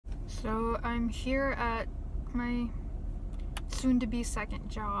So I'm here at my soon-to-be second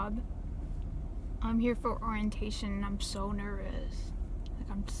job. I'm here for orientation and I'm so nervous. Like,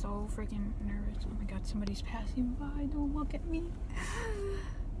 I'm so freaking nervous. Oh my god, somebody's passing by. Don't look at me.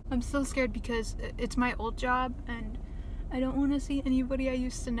 I'm so scared because it's my old job and I don't want to see anybody I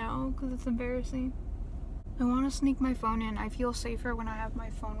used to know because it's embarrassing. I want to sneak my phone in. I feel safer when I have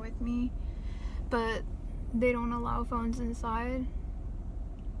my phone with me, but they don't allow phones inside.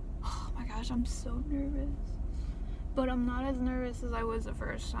 Oh my gosh, I'm so nervous. But I'm not as nervous as I was the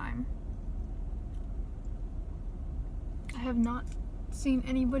first time. I have not seen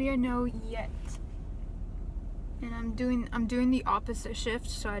anybody I know yet. And I'm doing the opposite shift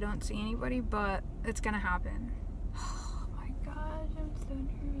so I don't see anybody, but it's gonna happen. Oh my gosh, I'm so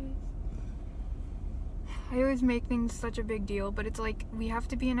nervous. I always make things such a big deal, but it's like we have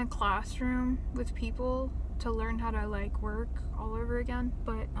to be in a classroom with people to learn how to like work all over again.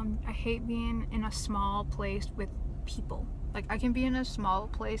 But I hate being in a small place with people. Like, I can be in a small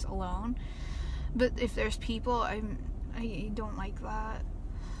place alone, but if there's people, I don't like that.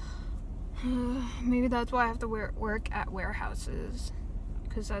 Maybe that's why I have to work at warehouses,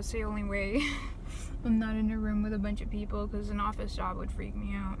 because that's the only way. I'm not in a room with a bunch of people, because an office job would freak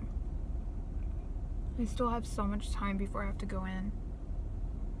me out. I still have so much time before I have to go in.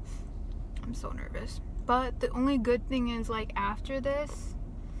 I'm so nervous. But the only good thing is, like, after this,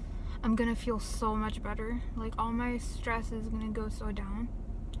 I'm gonna feel so much better. Like, all my stress is gonna go so down.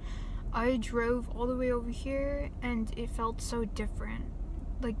 I drove all the way over here and it felt so different.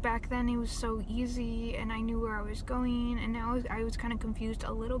 Like, back then it was so easy and I knew where I was going, and now I was kind of confused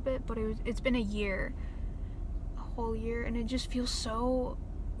a little bit, but it's been a whole year, and it just feels so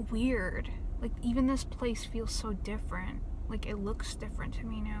weird. Like, even this place feels so different. Like, it looks different to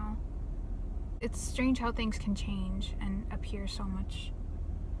me now. It's strange how things can change and appear so much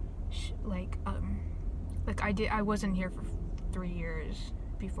I wasn't here for 3 years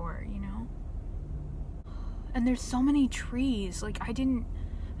before, you know? And there's so many trees. Like, I don't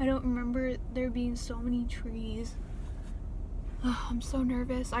remember there being so many trees. I'm so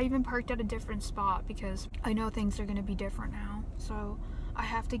nervous. I even parked at a different spot because I know things are gonna be different now. So I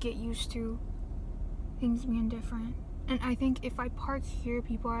have to get used to things being different. And I think if I park here,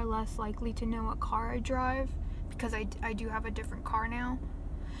 people are less likely to know what car I drive, because I do have a different car now.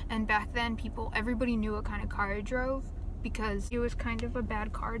 And back then, everybody knew what kind of car I drove because it was kind of a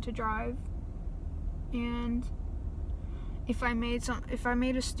bad car to drive. And if I made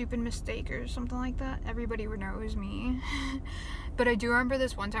a stupid mistake or something like that, everybody would know it was me. But I do remember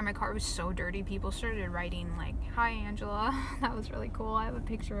this one time my car was so dirty, people started writing like, "Hi, Angela." That was really cool. I have a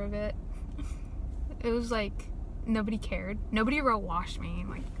picture of it. It was like, nobody cared. Nobody wrote "wash me."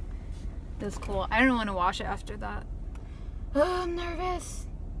 Like, it was cool. I don't want to wash it after that. Oh, I'm nervous.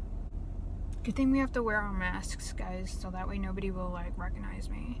 Good thing we have to wear our masks, guys, so that way nobody will like recognize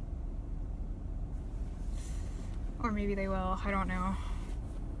me. Or maybe they will, I don't know.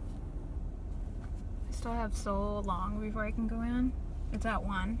 I still have so long before I can go in. It's at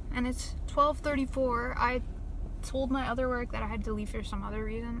 1 and it's 12:34. I told my other work that I had to leave for some other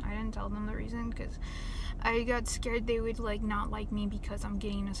reason. I didn't tell them the reason because I got scared they would like not like me because I'm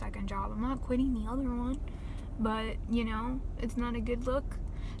getting a second job. I'm not quitting the other one, but you know, it's not a good look.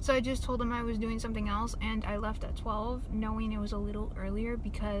 So I just told them I was doing something else, and I left at 12 knowing it was a little earlier,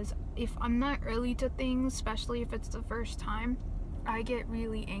 because if I'm not early to things, especially if it's the first time, I get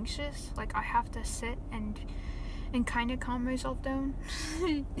really anxious. Like, I have to sit and kind of calm myself down.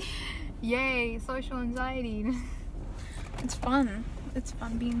 Yay, social anxiety. It's fun. It's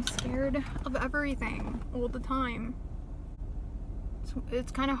fun being scared of everything all the time.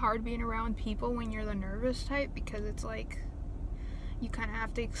 It's kind of hard being around people when you're the nervous type, because it's like you kind of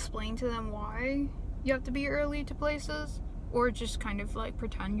have to explain to them why you have to be early to places, or just kind of like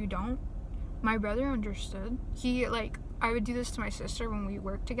pretend you don't. My brother understood. I would do this to my sister when we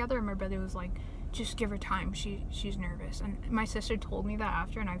worked together, and my brother was like, "Just give her time, she's nervous." And my sister told me that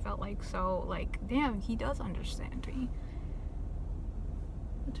after, and I felt like, so like, damn, he does understand me.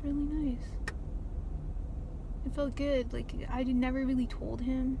 That's really nice. It felt good. Like, I never really told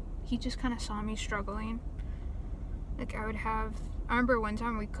him. He just kind of saw me struggling. Like, I remember one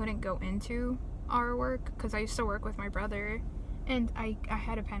time we couldn't go into our work because I used to work with my brother, and I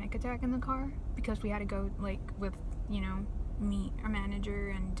had a panic attack in the car because we had to go like with, you know, meet a manager,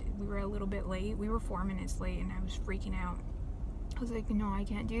 and we were a little bit late. We were 4 minutes late, and I was freaking out. I was like, no, I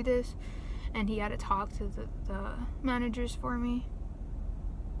can't do this. And he had to talk to the managers for me,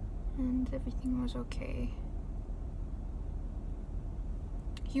 and everything was okay.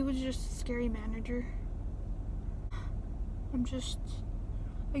 He was just a scary manager.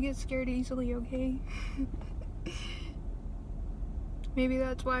 I get scared easily, okay? Maybe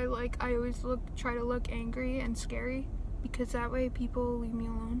that's why, like, I always try to look angry and scary, because that way people leave me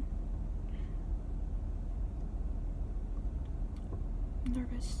alone. I'm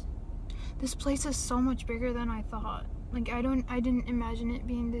nervous. This place is so much bigger than I thought. Like, I didn't imagine it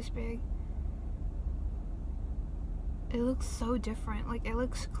being this big. It looks so different. Like, it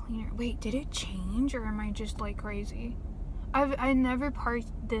looks cleaner. Wait, did it change, or am I just, like, crazy? I never parked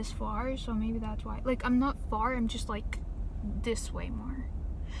this far, so maybe that's why. Like, I'm not far, I'm just, like, this way more.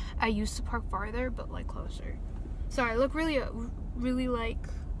 I used to park farther, but, like, closer. Sorry, I look really, like,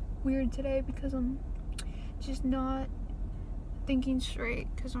 weird today because I'm just not thinking straight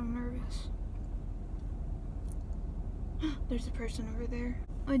because I'm nervous. There's a person over there.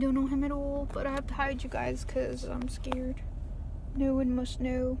 I don't know him at all, but I have to hide you guys because I'm scared. No one must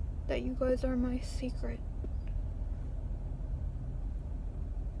know that you guys are my secret.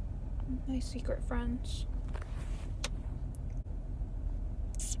 My secret friends.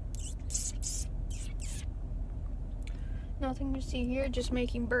 Nothing to see here, just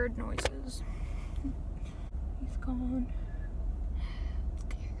making bird noises. He's gone.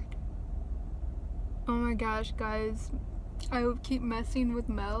 Scared. Oh my gosh, guys. I keep messing with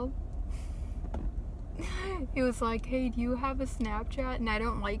Mel. He was like, hey, do you have a Snapchat? And I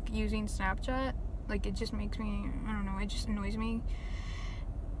don't like using Snapchat. Like, it just makes me, I don't know, it just annoys me.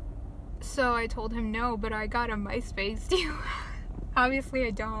 So I told him no, but I got a MySpace. Do you? Obviously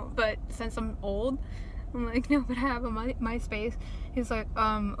I don't, but since I'm old, I'm like, no, but I have a MySpace. He's like,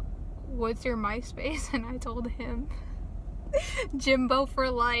 what's your MySpace? And I told him, Jimbo for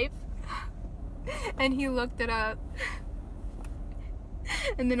life. And he looked it up.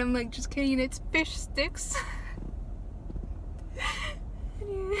 And then I'm like, just kidding, it's fish sticks.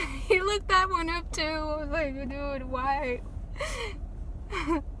 And he looked that one up too. I was like, dude, why?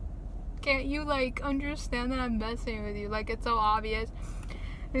 Can't you, like, understand that I'm messing with you? Like, it's so obvious.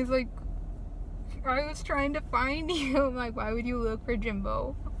 He's like, I was trying to find you. I'm like, why would you look for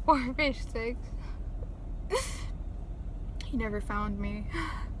Jimbo or fish sticks? He never found me.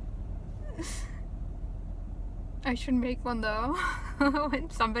 I should make one though. When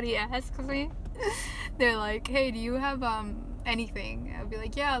somebody asks me, they're like, hey, do you have anything? I'll be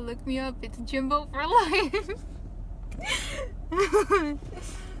like, yeah, look me up, it's Jimbo for life.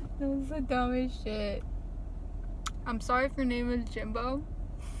 That was the dumbest shit. I'm sorry if your name is Jimbo,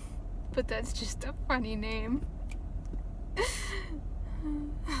 but that's just a funny name.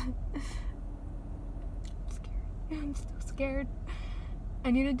 I'm scared. I'm still scared. I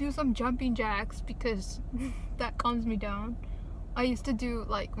need to do some jumping jacks because that calms me down. I used to do,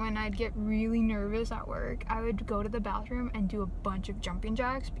 like, when I'd get really nervous at work, I would go to the bathroom and do a bunch of jumping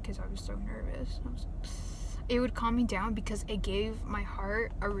jacks because I was so nervous. It would calm me down because it gave my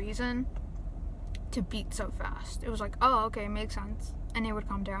heart a reason to beat so fast. It was like, oh, okay, makes sense. And it would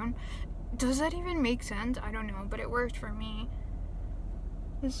calm down. Does that even make sense? I don't know, but it worked for me.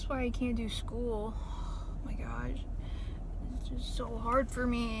 This is why I can't do school. Oh my gosh. It's just so hard for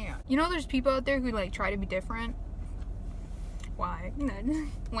me. You know, there's people out there who, like, try to be different. Why?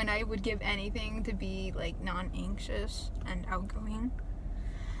 When I would give anything to be, like, non-anxious and outgoing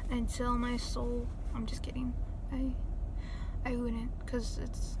and sell my soul. I'm just kidding. I wouldn't, because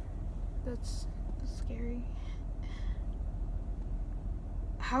that's scary.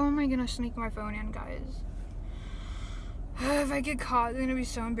 How am I gonna sneak my phone in, guys? If I get caught, it's gonna be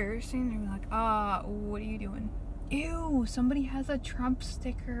so embarrassing. They're gonna be like, what are you doing? Ew, somebody has a Trump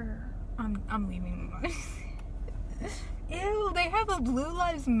sticker. I'm leaving. Ew, they have a Blue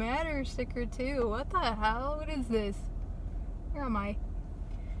Lives Matter sticker too. What the hell? What is this? Where am I?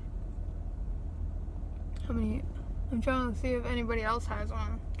 How many? I'm trying to see if anybody else has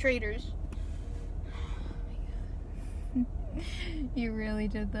one. Traders. Oh my god. You really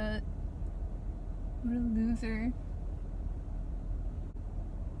did that. What a loser.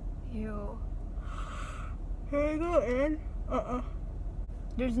 Ew. Can I go in?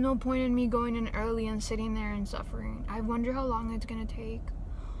 There's no point in me going in early and sitting there and suffering. I wonder how long it's gonna take.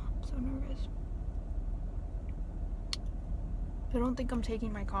 I'm so nervous. I don't think I'm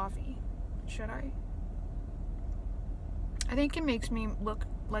taking my coffee. Should I? I think it makes me look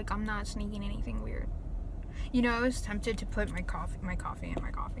like I'm not sneaking anything weird. You know, I was tempted to put my coffee in my coffee.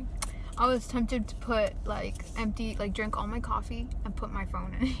 I was tempted to put, like, drink all my coffee and put my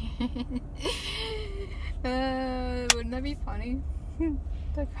phone in. Wouldn't that be funny?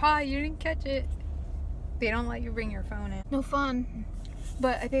 Like, hi, you didn't catch it. They don't let you bring your phone in. No fun.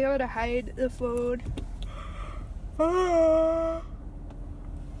 But I think I would hide the phone.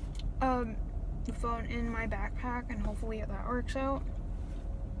 The phone in my backpack, and hopefully that works out.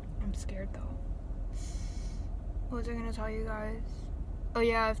 scared though. What was I gonna tell you guys? Oh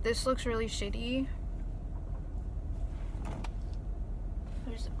yeah, if this looks really shitty,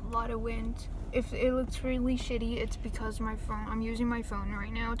 there's a lot of wind. If it looks really shitty, it's because my phone, I'm using my phone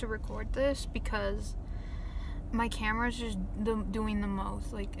right now to record this because my camera's just doing the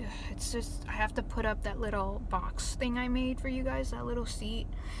most. Like, it's just, I have to put up that little box thing I made for you guys, that little seat,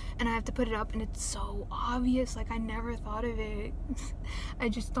 and I have to put it up, and it's so obvious. Like, I never thought of it. I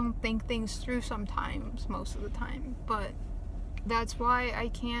just don't think things through sometimes, most of the time, but that's why I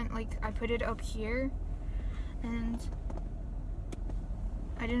can't, like, I put it up here, and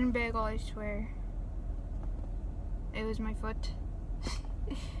I didn't bagel, I swear. It was my foot.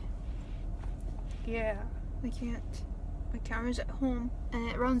 Yeah. I can't. My camera's at home and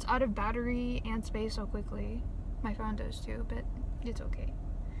it runs out of battery and space so quickly. My phone does too, but it's okay.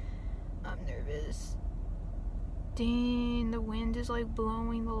 I'm nervous. Dang, the wind is like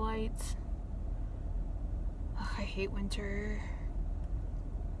blowing the lights. Ugh, I hate winter.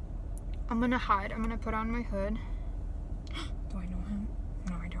 I'm gonna hide. I'm gonna put on my hood. Do I know him?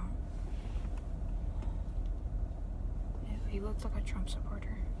 No, I don't. Ew, he looks like a Trump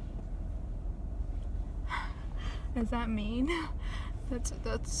supporter. Does that mean? That's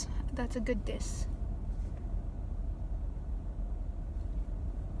a good diss.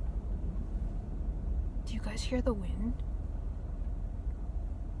 Do you guys hear the wind?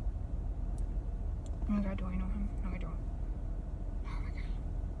 Oh my god, do I know him? No, I don't. Oh my god.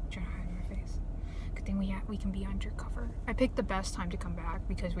 I'm trying to hide my face. Good thing we can be undercover. I picked the best time to come back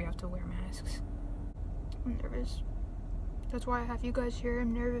because we have to wear masks. I'm nervous. That's why I have you guys here.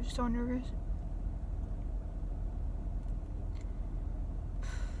 I'm nervous, so nervous.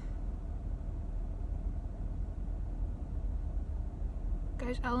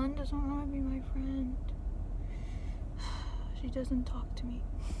 Guys, Ellen doesn't want to be my friend. She doesn't talk to me.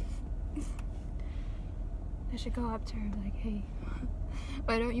 I should go up to her and be like, hey,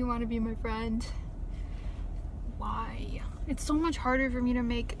 why don't you want to be my friend? Why? It's so much harder for me to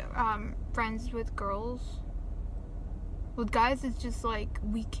make friends with girls. With guys, it's just like,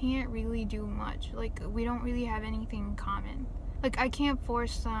 we can't really do much. Like, we don't really have anything in common. Like, I can't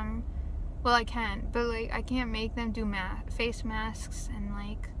force them. Well, I can, but like I can't make them do face masks, and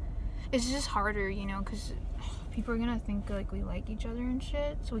like it's just harder, you know, because people are gonna think like we like each other and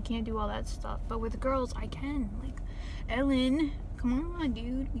shit, so we can't do all that stuff. But with girls, I can. Like, Ellen, come on,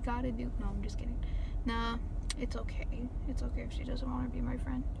 dude, we gotta do. No, I'm just kidding. Nah, it's okay. It's okay if she doesn't want to be my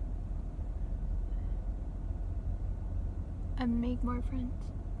friend. I make more friends.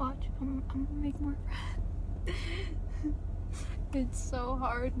 Watch, I'm gonna make more friends. It's so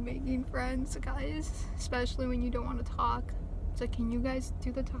hard making friends, guys, especially when you don't want to talk. So can you guys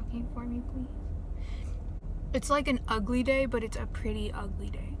do the talking for me, please? It's like an ugly day, but it's a pretty ugly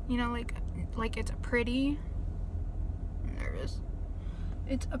day. You know, like it's a pretty... I'm nervous.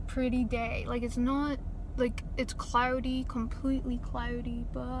 It's a pretty day. Like, it's not, like, it's cloudy, completely cloudy,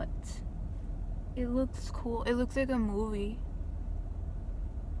 but it looks cool. It looks like a movie.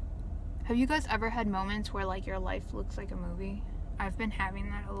 Have you guys ever had moments where, like, your life looks like a movie? I've been having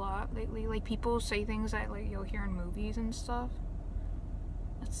that a lot lately. Like, people say things that, like, you'll hear in movies and stuff.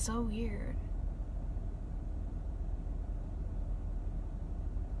 That's so weird.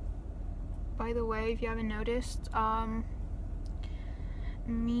 By the way, if you haven't noticed,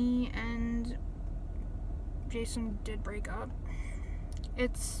 me and Jason did break up.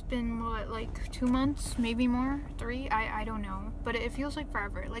 It's been, what, like 2 months, maybe more, 3, I don't know, but it feels like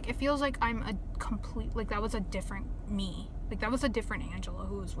forever. Like, it feels like I'm a complete, like, that was a different me. Like, that was a different Angela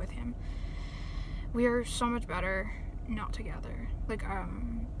who was with him. We are so much better not together. Like,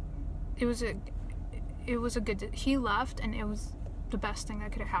 it was a good, he left, and it was the best thing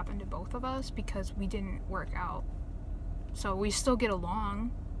that could have happened to both of us because we didn't work out. So we still get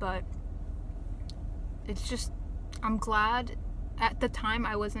along, but it's just, I'm glad. At the time,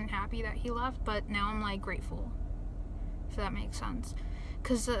 I wasn't happy that he left, but now I'm, like, grateful, if that makes sense.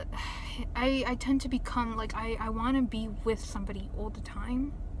 Because I tend to become, like, I want to be with somebody all the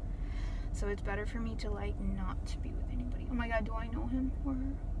time. So it's better for me to, like, not to be with anybody. Oh my god, do I know him or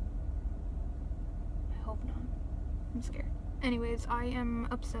her? I hope not. I'm scared. Anyways, I am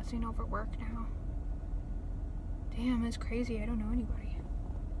obsessing over work now. Damn, it's crazy. I don't know anybody.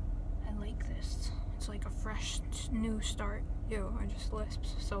 I like this. It's like a fresh, new start. Ew, I just lisped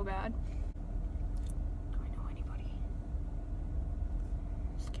so bad. Do I know anybody?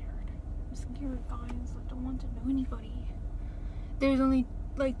 I'm scared. I'm scared, guys. I don't want to know anybody. There's only,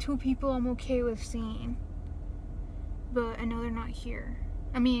 like, 2 people I'm okay with seeing. But I know they're not here.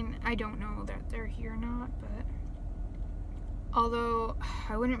 I mean, I don't know that they're here or not, but Although,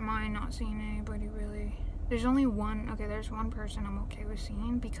 I wouldn't mind not seeing anybody, really. There's only one, okay, there's one person I'm okay with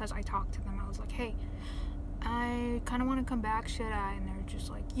seeing because I talked to them. I was like, hey, I kind of want to come back, should I? And they're just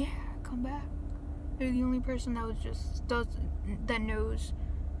like, yeah, come back. They're the only person that that knows.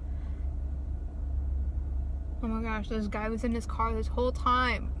 Oh my gosh, this guy was in his car this whole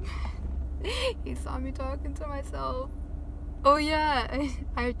time. He saw me talking to myself. Oh yeah,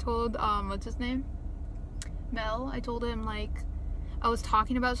 I told, what's his name? Mel. I told him, like, I was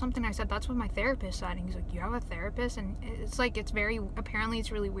talking about something. I said, that's what my therapist said. And he's like, you have a therapist? And it's like, apparently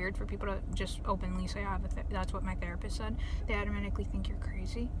it's really weird for people to just openly say, that's what my therapist said. They automatically think you're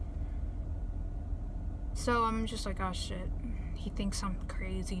crazy. So I'm just like, oh shit. He thinks I'm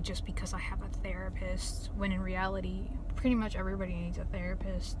crazy just because I have a therapist. When in reality, pretty much everybody needs a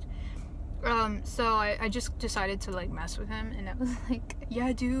therapist. So I just decided to, like, mess with him, and I was like,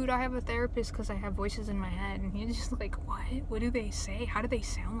 yeah, dude, I have a therapist because I have voices in my head. And he's just like, what do they say? How do they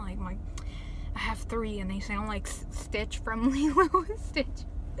sound like? I'm like, I have 3 and they sound like Stitch from Lilo and Stitch.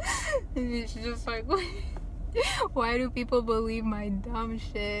 And it's just like, why do people believe my dumb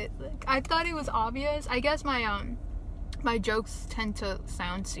shit? Like, I thought it was obvious. I guess my jokes tend to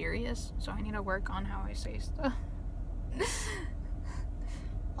sound serious, so I need to work on how I say stuff.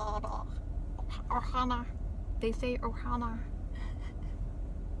 Ohana. They say Ohana.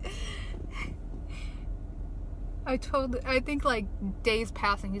 I think, like, days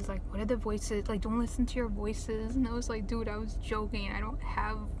passing, he's like, what are the voices? Like, don't listen to your voices. And I was like, dude, I was joking. I don't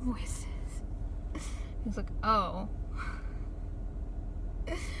have voices. He's like, oh.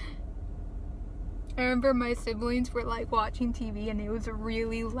 I remember my siblings were, like, watching TV and it was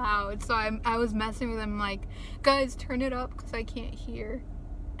really loud. So I was messing with them, like, guys, turn it up because I can't hear.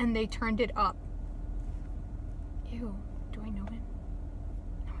 And they turned it up. Ew, do I know him?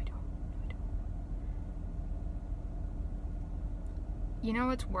 No, I don't. You know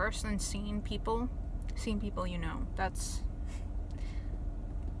what's worse than seeing people? Seeing people you know. That's...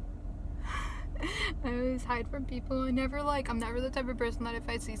 I always hide from people. I'm never the type of person that if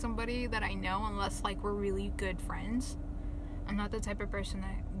I see somebody that I know, unless, like, we're really good friends, I'm not the type of person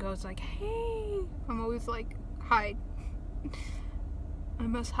that goes like, hey. I'm always like, hide. I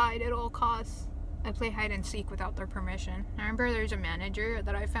must hide at all costs. I play hide and seek without their permission. I remember there's a manager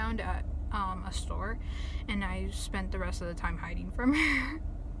that I found at a store, and I spent the rest of the time hiding from her.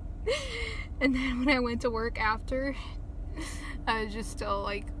 And then when I went to work after, I was just still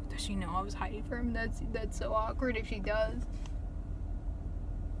like, does she know I was hiding from him? That's so awkward if she does.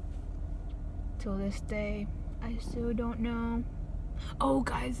 Till this day, I still don't know. Oh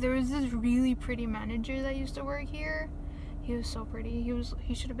guys, there was this really pretty manager that used to work here. He was so pretty.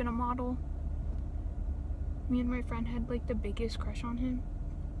 He should have been a model. Me and my friend had, like, the biggest crush on him.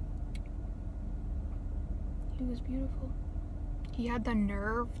 He was beautiful. He had the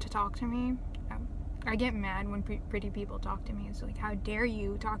nerve to talk to me. I get mad when pretty people talk to me. It's like, how dare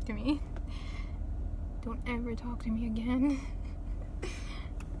you talk to me? Don't ever talk to me again.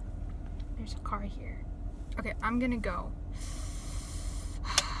 There's a car here. Okay, I'm gonna go.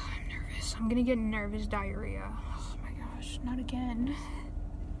 I'm nervous. I'm gonna get nervous diarrhea. Oh my gosh, not again.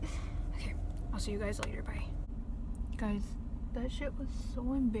 Okay, I'll see you guys later. Bye. Guys, that shit was so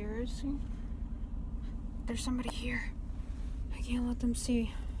embarrassing. There's somebody here. I can't let them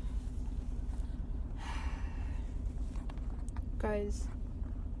see. Guys,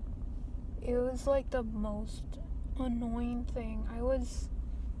 it was like the most annoying thing.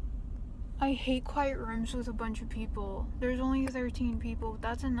 I hate quiet rooms with a bunch of people. There's only 13 people.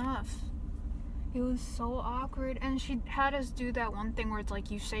 That's enough. It was so awkward. And she had us do that one thing where it's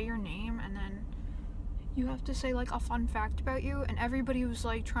like you say your name and then you have to say, like, a fun fact about you, and everybody was,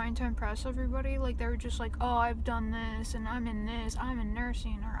 like, trying to impress everybody. Like, they were just like, oh, I've done this, and I'm in this, I'm in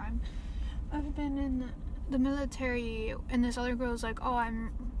nursing, or I've been in the military. And this other girl was like, oh, I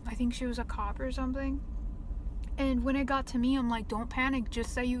think she was a cop or something. And when it got to me, I'm like, don't panic,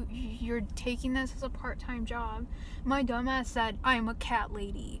 just say you're taking this as a part-time job. My dumbass said, I'm a cat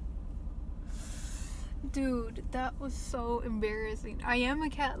lady. Dude, that was so embarrassing. I am a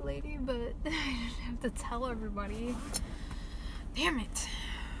cat lady, but I didn't have to tell everybody. Damn it.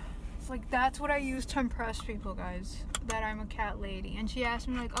 It's like, that's what I use to impress people, guys. That I'm a cat lady. And she asked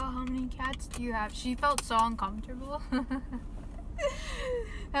me, like, oh, how many cats do you have? She felt so uncomfortable.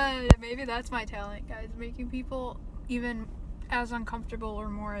 Maybe that's my talent, guys. Making people even as uncomfortable or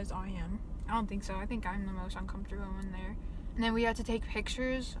more as I am. I don't think so. I think I'm the most uncomfortable one there. And then we had to take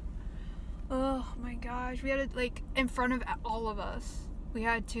pictures. Oh my gosh, we had to, like, in front of all of us, we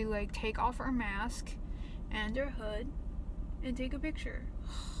had to, like, take off our mask and our hood and take a picture.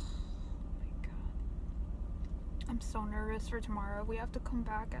 Oh my god. I'm so nervous for tomorrow. We have to come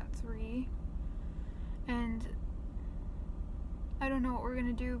back at 3. And I don't know what we're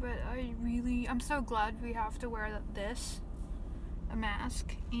gonna do, but I'm so glad we have to wear a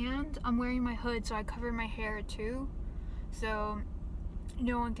mask. And I'm wearing my hood, so I cover my hair too. So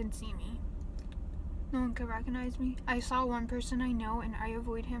no one can see me. No one can recognize me. I saw one person I know and I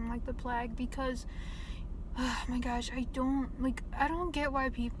avoid him like the plague because, oh my gosh, I don't get why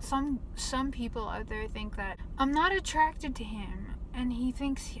some people out there think that I'm not attracted to him and he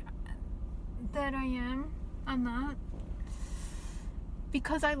thinks that I am. I'm not.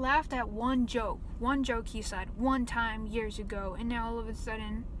 Because I laughed at one joke he said one time years ago, and now all of a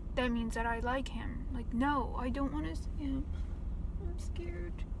sudden that means that I like him. Like, no, I don't want to see him. I'm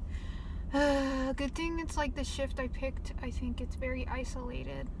scared. Good thing it's like the shift I picked. I think it's very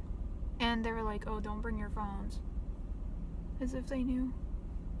isolated. And they were like, oh, don't bring your phones. As if they knew.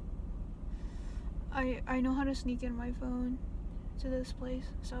 I know how to sneak in my phone to this place,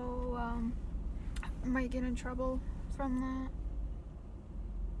 so I might get in trouble from that.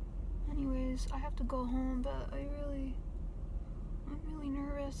 Anyways, I have to go home, but I'm really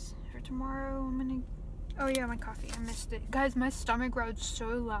nervous for tomorrow. Oh yeah, my coffee, I missed it. Guys, my stomach growled so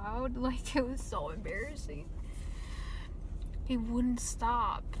loud, like it was so embarrassing. He wouldn't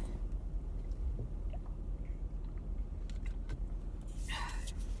stop.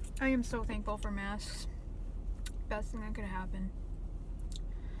 I am so thankful for masks. Best thing that could happen.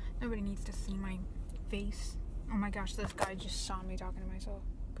 Nobody needs to see my face. Oh my gosh, this guy just saw me talking to myself.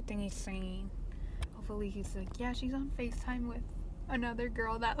 Good thing he's sane. Hopefully he's like, yeah, she's on FaceTime with another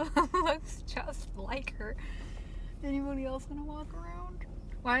girl that looks just like her. Anybody else gonna walk around?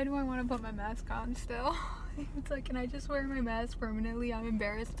 Why do I want to put my mask on still? It's like, can I just wear my mask permanently? I'm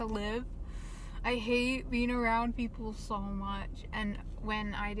embarrassed to live. I hate being around people so much. And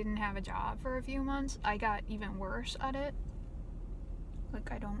when I didn't have a job for a few months, I got even worse at it.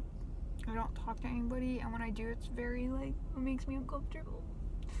 Like, I don't talk to anybody, and when I do, it's very, like, it makes me uncomfortable.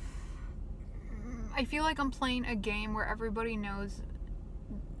 I feel like I'm playing a game where everybody knows,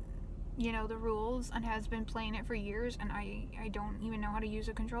 you know, the rules and has been playing it for years, and I don't even know how to use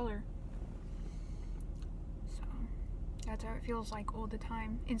a controller. So that's how it feels like all the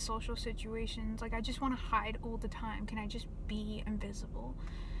time in social situations. Like, I just want to hide all the time. Can I just be invisible?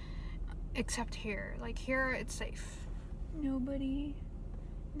 Except here. Like, here it's safe. Nobody's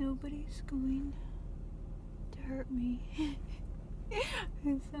going to hurt me.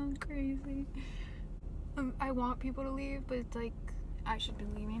 It sounds crazy. I want people to leave, but it's like, I should be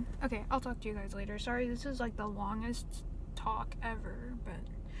leaving. Okay, I'll talk to you guys later. Sorry, this is like the longest talk ever, but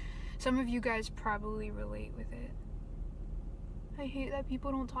some of you guys probably relate with it. I hate that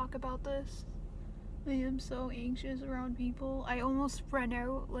people don't talk about this. I am so anxious around people. I almost ran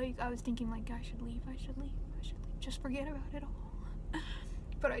out. Like, I was thinking, like, I should leave. Just forget about it all.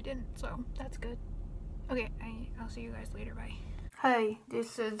 But I didn't, so that's good. Okay, I'll see you guys later. Bye. Hi,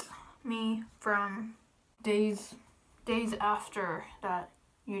 this is me from days after that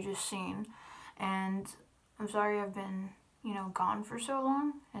you just seen, and I'm sorry I've been, you know, gone for so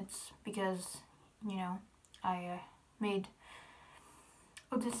long. It's because, you know, I made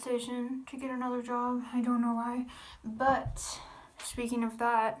a decision to get another job. I don't know why, but speaking of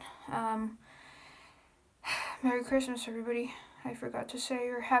that, Merry Christmas, everybody. I forgot to say,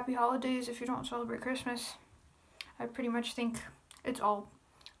 or Happy Holidays if you don't celebrate Christmas. I pretty much think it's all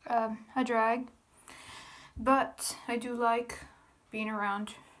a drag. But I do like being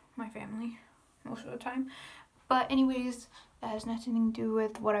around my family most of the time. But anyways, that has nothing to do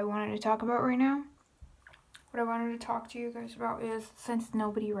with what I wanted to talk about right now. What I wanted to talk to you guys about is, since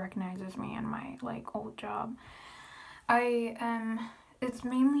nobody recognizes me in my, like, old job, it's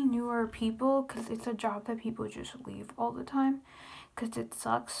mainly newer people, because it's a job that people just leave all the time, because it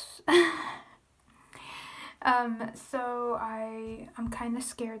sucks. So I'm kind of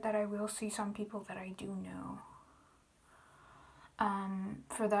scared that I will see some people that I do know.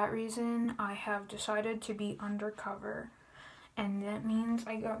 For that reason, I have decided to be undercover, and that means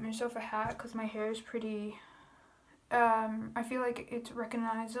I got myself a hat, because my hair is pretty, I feel like it's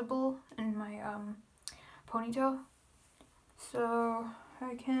recognizable in my, ponytail. So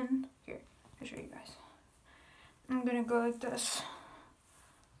I can, here, I'll show you guys. I'm gonna go like this.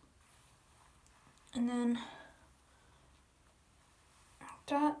 And then like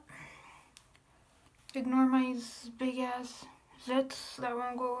that. Ignore my big ass zits, that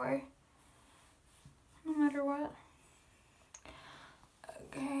won't go away. No matter what.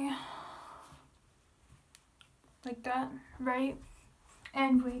 Okay. Like that, right?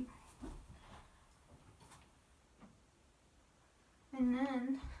 And wait. And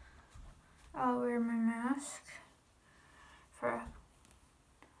then I'll wear my mask for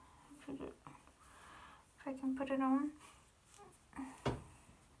if I can put it on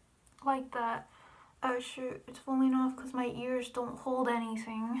like that. Oh shoot, it's falling off because my ears don't hold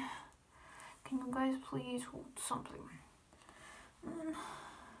anything. Can you guys please hold something?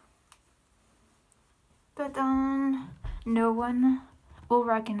 But no one will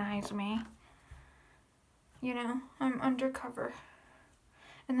recognize me. You know, I'm undercover.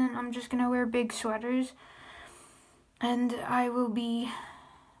 And then I'm just gonna wear big sweaters, and I will be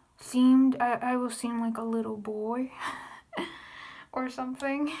I will seem like a little boy or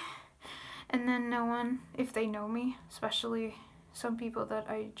something. And then no one, if they know me, especially some people that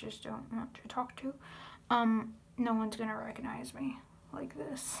I just don't want to talk to, no one's gonna recognize me like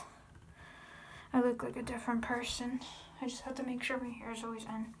this. I look like a different person. I just have to make sure my hair is always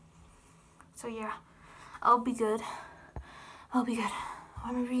in. So yeah, I'll be good. I'll be good. Why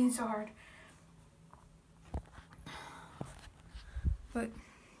am I breathing so hard? But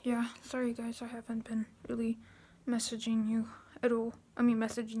yeah, sorry guys, I haven't been really messaging you at all. I mean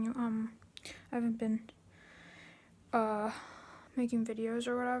messaging you, I haven't been making videos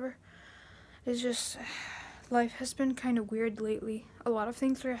or whatever. It's just, life has been kind of weird lately. A lot of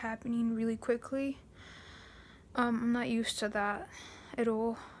things are happening really quickly. I'm not used to that at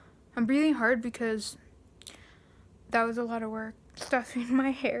all. I'm breathing hard because that was a lot of work, stuffing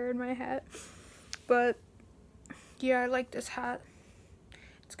my hair in my hat. But yeah, I like this hat.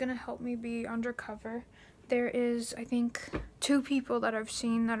 It's gonna help me be undercover. There is, I think, 2 people that I've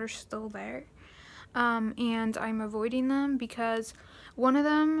seen that are still there. And I'm avoiding them because one of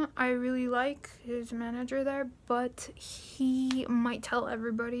them I really like, his manager there, but he might tell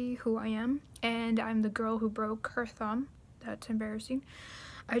everybody who I am, and I'm the girl who broke her thumb. That's embarrassing.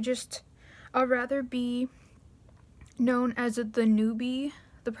 I'd rather be known as the newbie,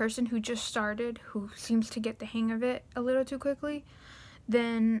 the person who just started, who seems to get the hang of it a little too quickly,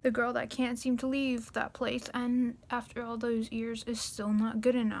 than the girl that can't seem to leave that place and after all those years is still not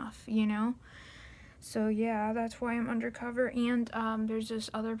good enough, you know? So yeah, that's why I'm undercover. And there's this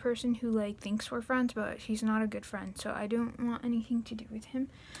other person who like thinks we're friends, but he's not a good friend, so I don't want anything to do with him.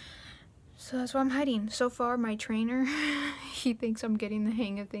 So that's why I'm hiding. So far, my trainer, he thinks I'm getting the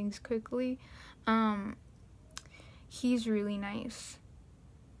hang of things quickly. He's really nice.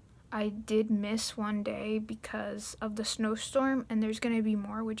 I did miss one day because of the snowstorm, and there's gonna be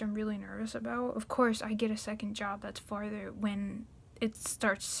more, which I'm really nervous about. Of course, I get a second job that's farther when it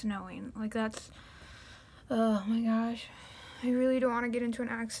starts snowing. Like, that's, oh my gosh. I really don't want to get into an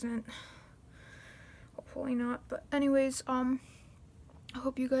accident. Hopefully not. But anyways, I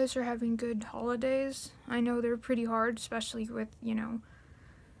hope you guys are having good holidays. I know they're pretty hard, especially with, you know,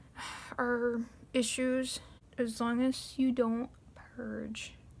 our issues. As long as you don't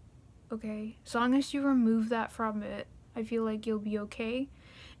purge, okay? As long as you remove that from it, I feel like you'll be okay.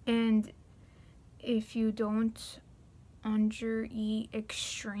 And if you don't under-eat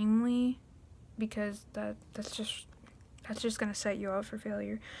extremely, because that's just gonna set you up for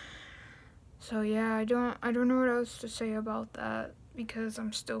failure. So yeah, I don't know what else to say about that because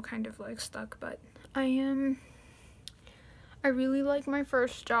I'm still kind of like stuck, but I really like my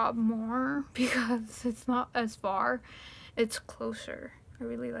first job more because it's not as far, it's closer. I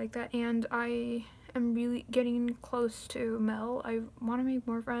really like that, and I am really getting close to Mel. I want to make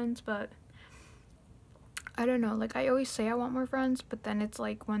more friends, but I don't know, like I always say I want more friends, but then it's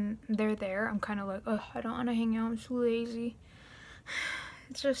like when they're there, I'm kind of like, oh, I don't want to hang out, I'm too lazy.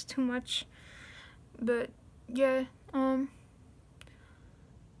 It's just too much. But yeah, I'm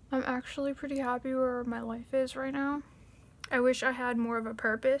actually pretty happy where my life is right now. I wish I had more of a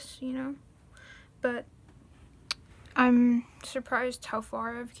purpose, you know, but I'm surprised how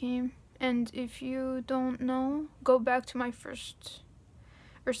far I've came. And if you don't know, go back to my first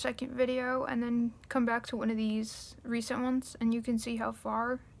or second video and then come back to one of these recent ones, and you can see how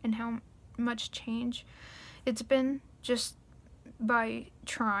far and how much change it's been just by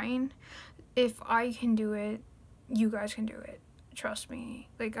trying. If I can do it, you guys can do it. Trust me.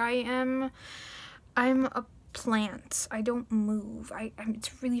 Like, I'm a plant. I don't move.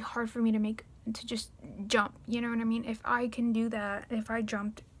 It's really hard for me to just jump, you know what I mean? If I can do that, if I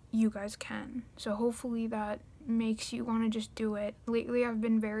jumped, you guys can. So hopefully that makes you want to just do it. Lately I've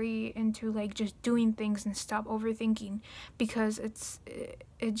been very into like just doing things and stop overthinking, because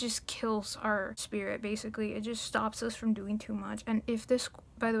it just kills our spirit basically. It just stops us from doing too much. And if this,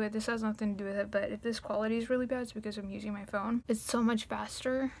 by the way, this has nothing to do with it, but if this quality is really bad, it's because I'm using my phone. It's so much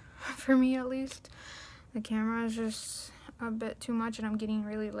faster for me, at least. The camera is just a bit too much and I'm getting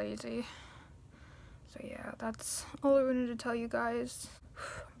really lazy. So yeah, that's all I wanted to tell you guys.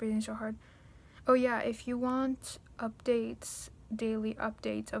 I'm breathing so hard. Oh yeah, if you want updates, daily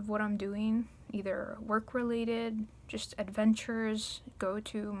updates of what I'm doing, either work related, just adventures, go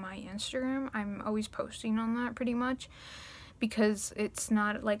to my Instagram. I'm always posting on that pretty much, because it's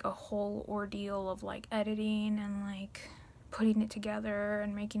not like a whole ordeal of like editing and like putting it together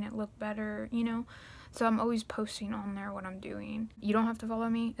and making it look better, you know? So I'm always posting on there what I'm doing. You don't have to follow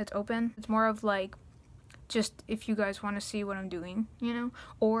me, it's open. It's more of like, just if you guys want to see what I'm doing, you know?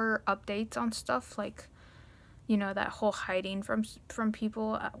 Or updates on stuff, like, you know, that whole hiding from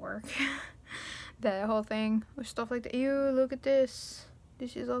people at work. That whole thing with stuff like that. Ew, look at this.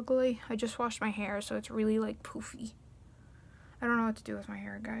 This is ugly. I just washed my hair, so it's really like poofy. I don't know what to do with my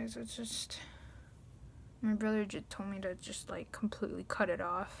hair, guys. It's just, my brother just told me to just like completely cut it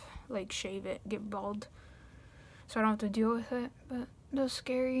off, like shave it, get bald, so I don't have to deal with it. But that's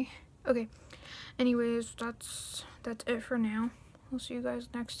scary. Okay, anyways, that's it for now. We'll see you guys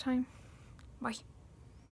next time. Bye.